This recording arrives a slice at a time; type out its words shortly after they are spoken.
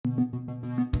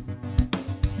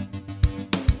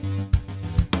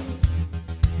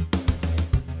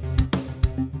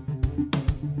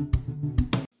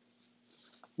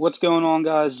What's going on,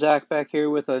 guys? Zach back here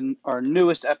with our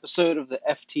newest episode of the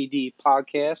FTD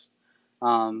podcast.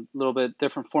 A little bit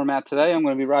different format today. I'm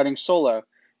going to be riding solo.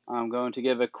 I'm going to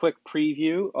give a quick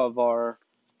preview of our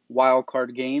wild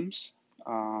card games,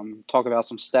 talk about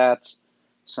some stats,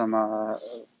 some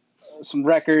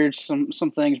records,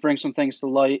 some things, bring some things to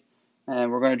light,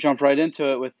 and we're going to jump right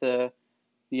into it with the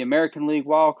American League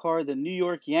wild card, the New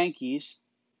York Yankees,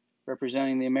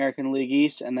 representing the American League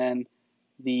East, and then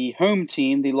the home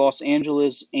team, the Los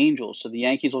Angeles Angels. So the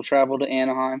Yankees will travel to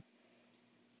Anaheim.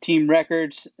 Team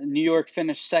records, New York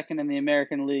finished second in the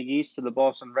American League East to the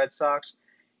Boston Red Sox.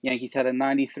 Yankees had a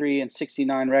 93 and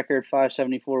 69 record,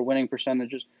 574 winning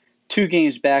percentages, 2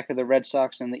 games back of the Red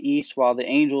Sox in the East, while the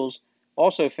Angels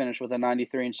also finished with a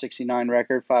 93 and 69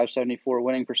 record, 574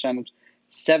 winning percentage,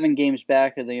 7 games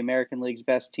back of the American League's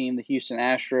best team, the Houston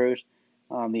Astros.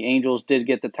 The Angels did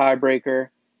get the tiebreaker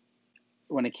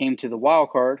when it came to the wild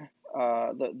card,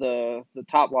 the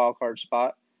top wild card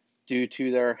spot, due to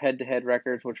their head-to-head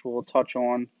records, which we'll touch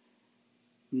on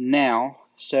now.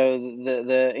 So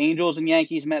the Angels and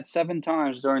Yankees met 7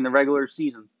 times during the regular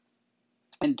season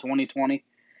in 2020.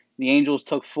 The Angels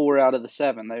took 4 out of the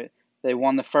 7. They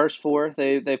won the first 4.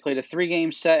 They played a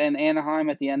 3-game set in Anaheim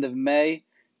at the end of May,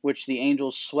 which the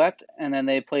Angels swept, and then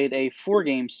they played a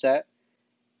 4-game set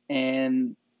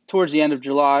and towards the end of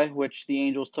July, which the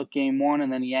Angels took game 1,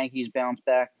 and then the Yankees bounced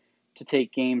back to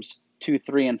take games 2,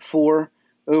 3, and 4.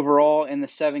 Overall, in the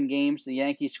 7 games, the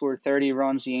Yankees scored 30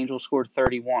 runs, the Angels scored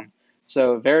 31.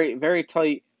 So very, very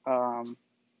tight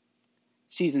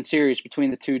season series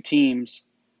between the two teams.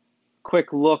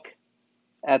 Quick look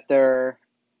at their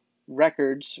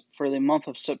records for the month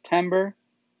of September.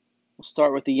 We'll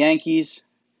start with the Yankees.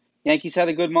 Yankees had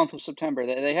a good month of September.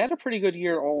 They had a pretty good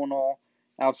year all in all.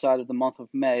 Outside of the month of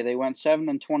May, they went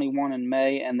 7-21 in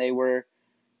May, and they were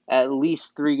at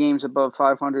least 3 games above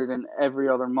 500 in every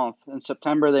other month. In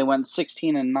September, they went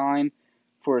 16-9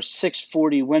 for a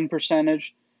 640 win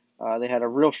percentage. They had a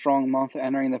real strong month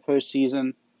entering the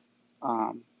postseason,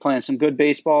 playing some good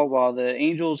baseball. While the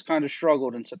Angels kind of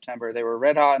struggled in September, they were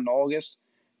red hot in August.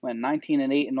 Went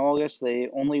 19-8 in August. They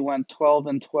only went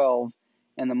 12-12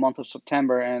 in the month of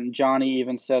September, and Johnny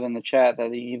even said in the chat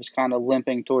that he was kind of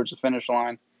limping towards the finish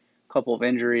line. A couple of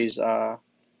injuries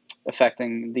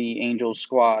affecting the Angels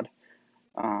squad.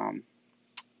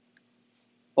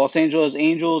 Los Angeles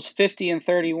Angels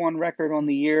 50-31 record on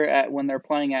the year when they're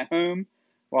playing at home,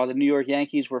 while the New York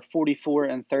Yankees were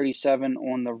 44-37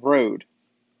 on the road.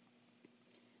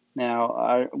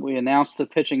 Now, we announced the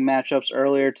pitching matchups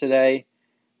earlier today.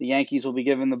 The Yankees will be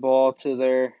giving the ball to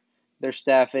their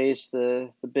staff ace, the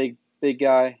big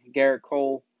guy, Garrett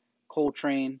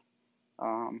Coltrane.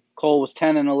 Cole was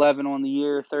 10-11 on the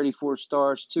year, 34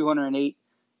 starts, 208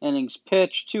 innings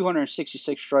pitched,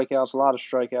 266 strikeouts, a lot of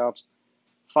strikeouts,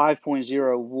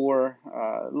 5.0 WAR.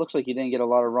 Looks like he didn't get a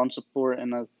lot of run support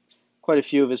in quite a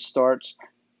few of his starts.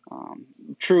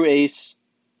 True ace.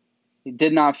 He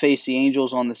did not face the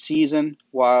Angels on the season,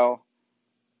 while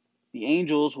the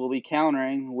Angels will be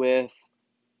countering with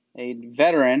a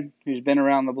veteran who's been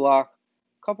around the block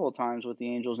a couple of times with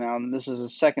the Angels now, and this is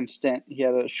his second stint. He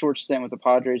had a short stint with the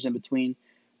Padres in between.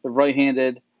 The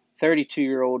right-handed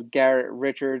 32-year-old Garrett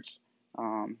Richards.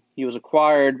 He was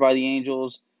acquired by the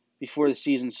Angels before the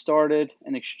season started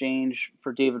in exchange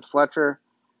for David Fletcher,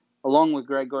 along with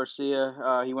Greg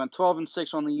Garcia. He went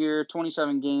 12-6 on the year,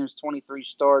 27 games, 23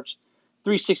 starts,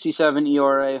 3.67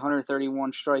 ERA,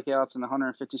 131 strikeouts, and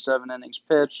 157 innings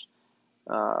pitched.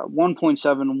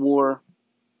 1.7 WAR.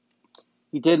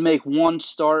 He did make 1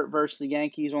 start versus the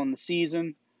Yankees on the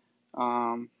season.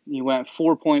 He went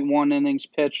 4.1 innings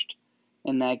pitched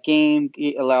in that game.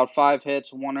 He allowed 5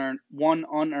 hits, 1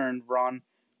 unearned run,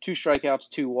 2 strikeouts,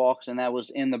 2 walks, and that was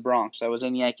in the Bronx. That was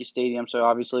in Yankee Stadium, so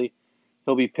obviously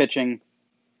he'll be pitching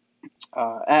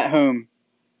at home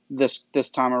this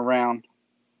time around.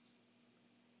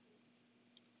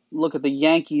 Look at the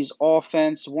Yankees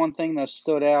offense. One thing that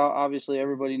stood out, obviously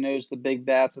everybody knows the big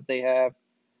bats that they have.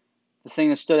 The thing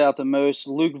that stood out the most,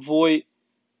 Luke Voit,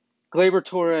 Gleyber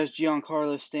Torres,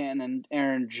 Giancarlo Stanton, and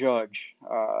Aaron Judge.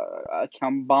 A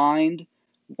combined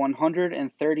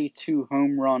 132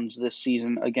 home runs this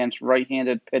season against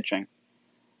right-handed pitching.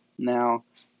 Now,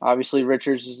 obviously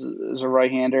Richards is a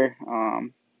right-hander,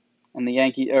 and the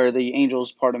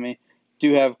Angels,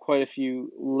 do have quite a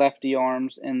few lefty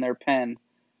arms in their pen.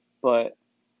 But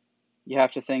you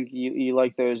have to think you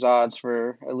like those odds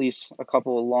for at least a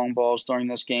couple of long balls during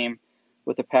this game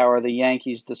with the power the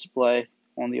Yankees display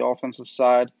on the offensive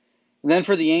side. And then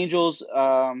for the Angels,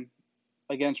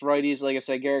 against righties, like I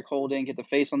said, Garrett Cole didn't get to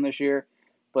face them this year,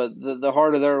 but the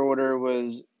heart of their order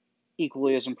was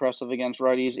equally as impressive against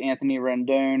righties. Anthony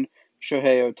Rendon,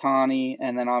 Shohei Ohtani,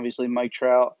 and then obviously Mike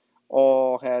Trout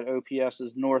all had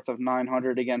OPSs north of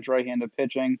 900 against right-handed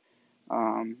pitching.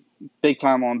 Big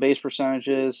time on base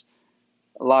percentages,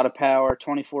 a lot of power.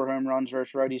 24 home runs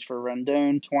versus righties for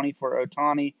Rendon, 20 for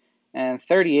Ohtani, and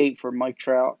 38 for Mike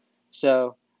Trout.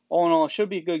 So all in all, it should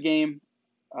be a good game.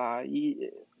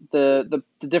 The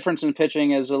difference in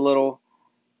pitching is a little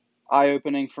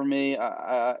eye-opening for me.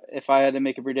 If I had to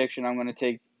make a prediction, I'm going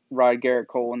to ride Gerrit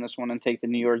Cole in this one and take the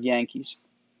New York Yankees.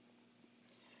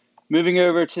 Moving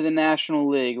over to the National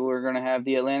League, we're going to have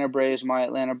the Atlanta Braves, my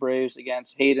Atlanta Braves,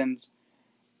 against Hayden's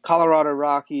Colorado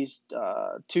Rockies.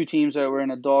 Two teams that were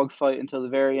in a dogfight until the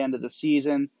very end of the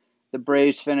season. The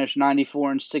Braves finished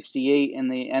 94-68 in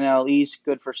the NL East,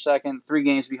 good for second, 3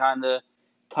 games behind the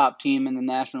top team in the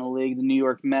National League, the New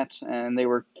York Mets, and they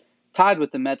were tied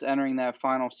with the Mets entering that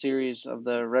final series of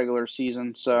the regular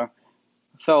season. So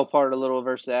fell apart a little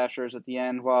versus the Astros at the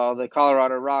end, while the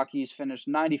Colorado Rockies finished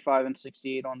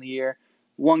 95-68 on the year,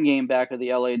 1 game back of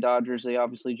the LA Dodgers. They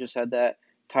obviously just had that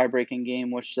tie-breaking game,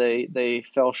 which they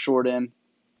fell short in.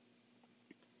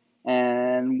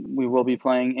 And we will be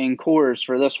playing in Coors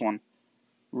for this one.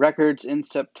 Records in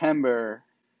September.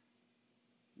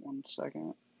 1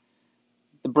 second.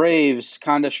 The Braves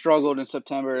kind of struggled in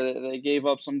September. They gave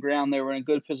up some ground. They were in a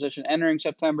good position entering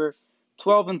September.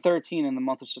 12-13 in the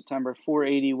month of September,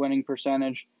 .480 winning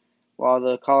percentage, while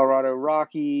the Colorado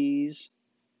Rockies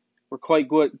were quite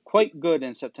good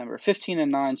in September.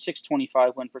 15-9,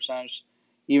 .625 win percentage,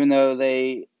 even though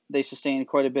they sustained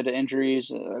quite a bit of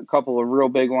injuries, a couple of real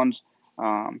big ones.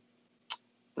 The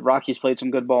Rockies played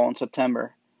some good ball in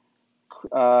September.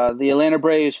 The Atlanta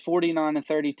Braves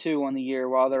 49-32 on the year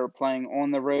while they were playing on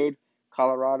the road.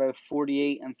 Colorado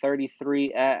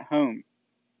 48-33 at home.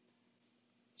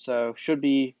 So should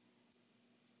be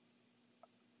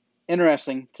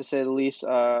interesting to say the least.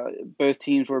 Both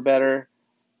teams were better.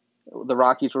 The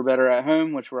Rockies were better at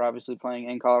home, which we're obviously playing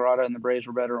in Colorado, and the Braves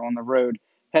were better on the road.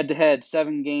 Head-to-head,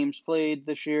 7 games played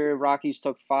this year. Rockies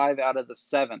took 5 out of the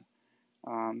 7.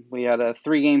 We had a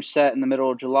 3-game set in the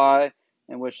middle of July,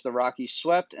 in which the Rockies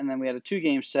swept, and then we had a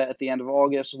 2-game set at the end of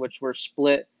August, which were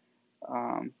split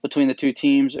between the two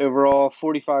teams. Overall,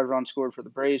 45 runs scored for the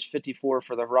Braves, 54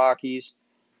 for the Rockies.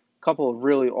 A couple of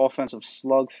really offensive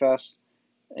slugfests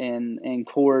in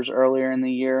Coors earlier in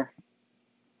the year.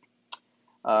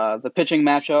 The pitching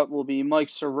matchup will be Mike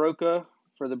Soroka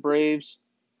for the Braves.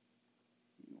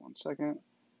 1 second.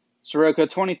 Soroka,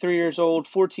 23 years old,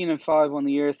 14-5 on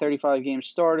the year, 35 games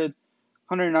started,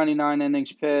 199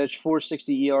 innings pitched,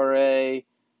 4.60 ERA,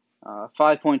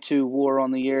 5.2 WAR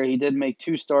on the year. He did make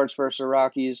 2 starts versus the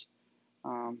Rockies.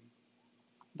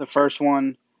 The first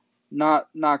one, not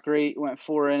great. Went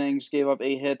 4 innings, gave up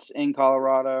 8 hits in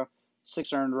Colorado,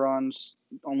 6 earned runs,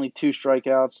 only 2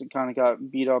 strikeouts, and kind of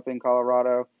got beat up in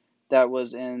Colorado. That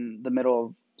was in the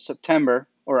middle of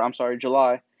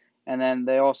July. And then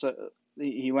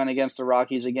he went against the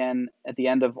Rockies again at the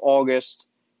end of August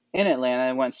in Atlanta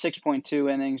and went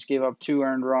 6.2 innings, gave up 2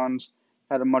 earned runs,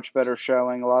 had a much better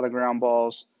showing, a lot of ground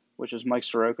balls, which is Mike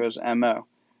Soroka's MO.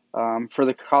 For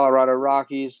the Colorado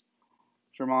Rockies,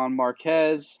 German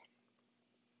Marquez,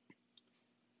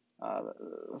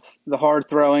 the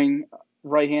hard-throwing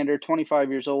right-hander, 25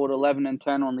 years old,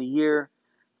 11-10 on the year,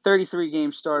 33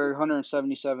 games started,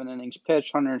 177 innings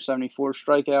pitched, 174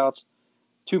 strikeouts,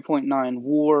 2.9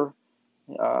 WAR.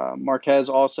 Marquez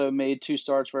also made 2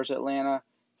 starts versus Atlanta.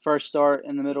 First start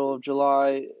in the middle of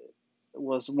July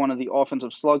was one of the offensive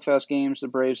slugfest games. The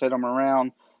Braves hit him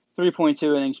around.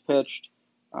 3.2 innings pitched,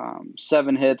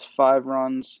 7 hits, 5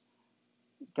 runs.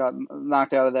 Got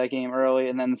knocked out of that game early.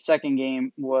 And then the second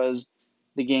game was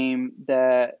the game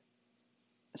that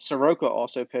Soroka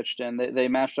also pitched in. They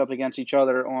matched up against each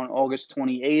other on August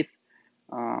 28th.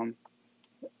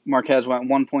 Marquez went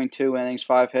 1.2 innings,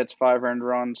 5 hits, 5 earned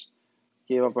runs,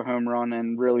 gave up a home run,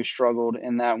 and really struggled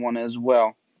in that one as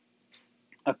well.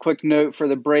 A quick note for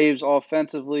the Braves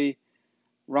offensively,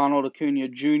 Ronald Acuna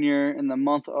Jr. in the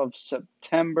month of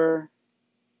September.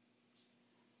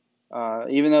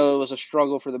 Even though it was a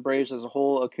struggle for the Braves as a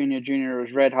whole, Acuna Jr.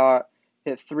 was red hot,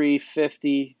 hit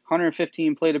 350,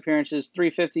 115 plate appearances,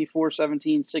 350,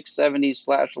 417, 670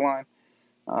 slash line,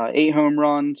 8 home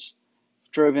runs,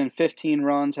 drove in 15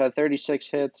 runs, had 36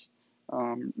 hits,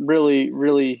 really,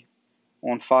 really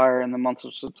on fire in the month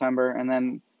of September. And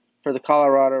then for the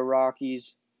Colorado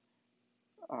Rockies,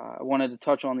 I wanted to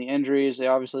touch on the injuries. They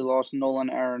obviously lost Nolan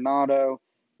Arenado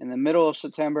in the middle of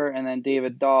September, and then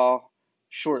David Dahl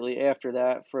shortly after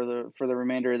that for the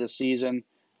remainder of the season.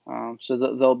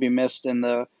 So they'll be missed in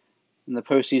the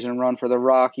postseason run for the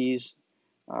Rockies.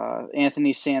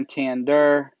 Anthony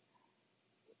Santander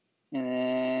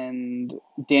and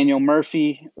Daniel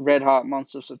Murphy, red hot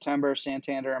months of September.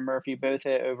 Santander and Murphy both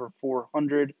hit over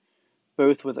 400,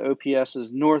 both with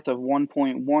OPSs north of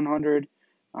 1.100.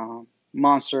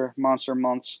 Monster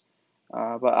months.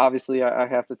 But obviously, I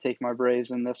have to take my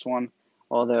Braves in this one,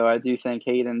 although I do think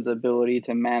Hayden's ability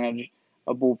to manage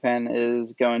a bullpen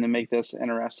is going to make this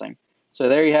interesting. So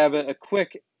there you have it, a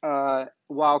quick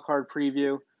wild card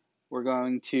preview. We're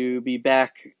going to be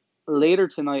back later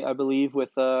tonight, I believe,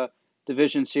 with a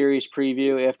division series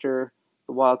preview after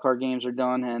the wild card games are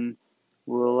done, and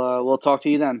we'll talk to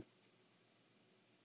you then.